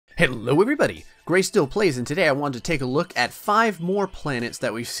Hello everybody, GrayStillPlays, and today I wanted to take a look at 5 more planets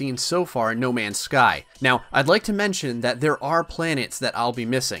that we've seen so far in No Man's Sky. Now, I'd like to mention that there are planets that I'll be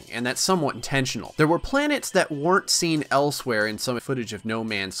missing, and that's somewhat intentional. There were planets that weren't seen elsewhere in some footage of No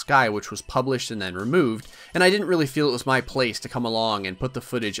Man's Sky, which was published and then removed, and I didn't really feel it was my place to come along and put the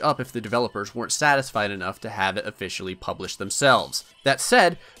footage up if the developers weren't satisfied enough to have it officially published themselves. That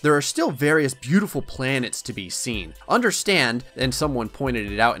said, there are still various beautiful planets to be seen. Understand, and someone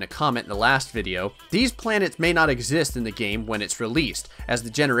pointed it out in a comment in the last video, these planets may not exist in the game when it's released, as the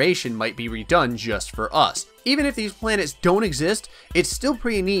generation might be redone just for us. Even if these planets don't exist, it's still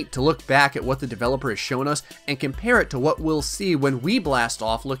pretty neat to look back at what the developer has shown us and compare it to what we'll see when we blast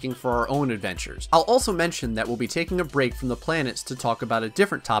off looking for our own adventures. I'll also mention that we'll be taking a break from the planets to talk about a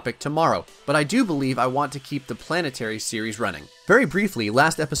different topic tomorrow, but I do believe I want to keep the planetary series running. Very briefly,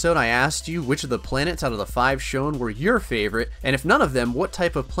 last episode I asked you which of the planets out of the 5 shown were your favorite, and if none of them, what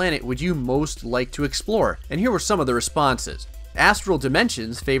type of planet would you most like to explore? And here were some of the responses. Astral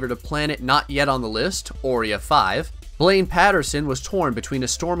Dimensions favored a planet not yet on the list, Aurea 5. Blaine Patterson was torn between a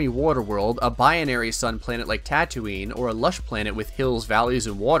stormy water world, a binary sun planet like Tatooine, or a lush planet with hills, valleys,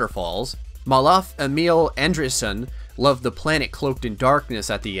 and waterfalls. Malaf Emil Andresen loved the planet cloaked in darkness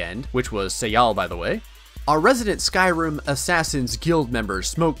at the end, which was Sayal, by the way. Our resident Skyrim Assassins Guild members,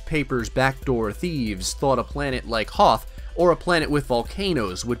 Smoke Papers Backdoor Thieves, thought a planet like Hoth or a planet with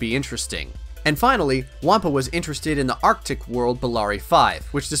volcanoes would be interesting. And finally, Wampa was interested in the Arctic world Bellari 5,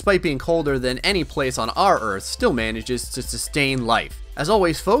 which despite being colder than any place on our Earth, still manages to sustain life. As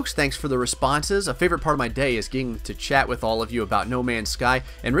always folks, thanks for the responses. A favorite part of my day is getting to chat with all of you about No Man's Sky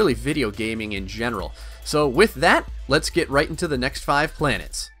and really video gaming in general. So with that, let's get right into the next 5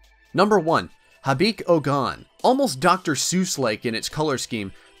 planets. Number 1. Habik Ogan. Almost Dr. Seuss-like in its color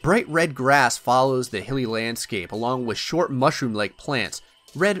scheme, bright red grass follows the hilly landscape along with short mushroom-like plants.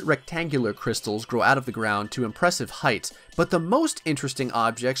 Red rectangular crystals grow out of the ground to impressive heights, but the most interesting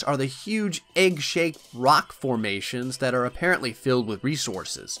objects are the huge egg-shaped rock formations that are apparently filled with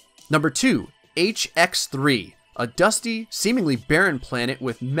resources. Number 2. HX3. A dusty, seemingly barren planet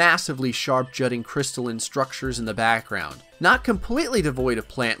with massively sharp jutting crystalline structures in the background. Not completely devoid of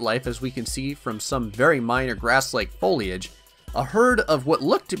plant life as we can see from some very minor grass-like foliage, a herd of what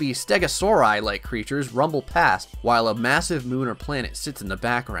look to be Stegosauri-like creatures rumble past, while a massive moon or planet sits in the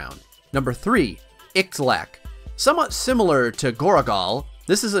background. Number 3. Ixtlac. Somewhat similar to Goragal,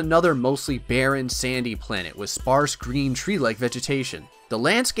 this is another mostly barren, sandy planet with sparse green tree-like vegetation. The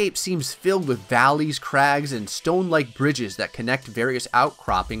landscape seems filled with valleys, crags, and stone-like bridges that connect various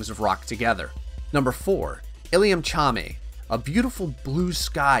outcroppings of rock together. Number 4. Ilium Chame. A beautiful blue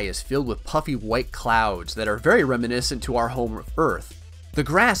sky is filled with puffy white clouds that are very reminiscent to our home Earth. The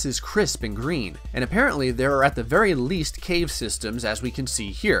grass is crisp and green, and apparently there are at the very least cave systems as we can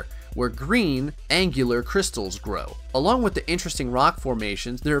see here, where green, angular crystals grow. Along with the interesting rock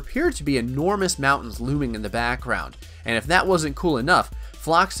formations, there appear to be enormous mountains looming in the background, and if that wasn't cool enough,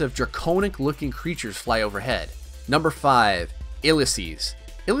 flocks of draconic-looking creatures fly overhead. Number 5. Illices.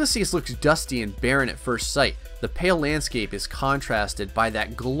 Illices looks dusty and barren at first sight. The pale landscape is contrasted by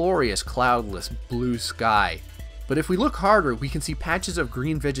that glorious cloudless blue sky. But if we look harder, we can see patches of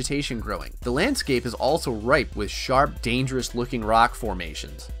green vegetation growing. The landscape is also ripe with sharp, dangerous-looking rock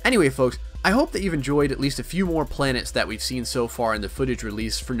formations. Anyway, folks, I hope that you've enjoyed at least a few more planets that we've seen so far in the footage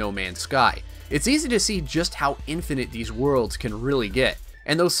released for No Man's Sky. It's easy to see just how infinite these worlds can really get.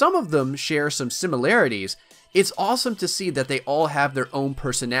 And though some of them share some similarities, it's awesome to see that they all have their own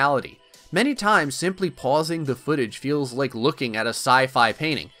personality. Many times, simply pausing the footage feels like looking at a sci-fi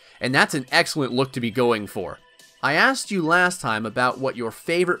painting, and that's an excellent look to be going for. I asked you last time about what your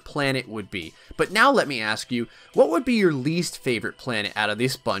favorite planet would be, but now let me ask you, what would be your least favorite planet out of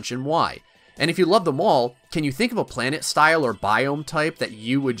this bunch and why? And if you love them all, can you think of a planet style or biome type that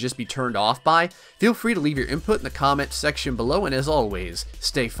you would just be turned off by? Feel free to leave your input in the comments section below, and as always,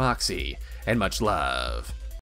 stay foxy, and much love.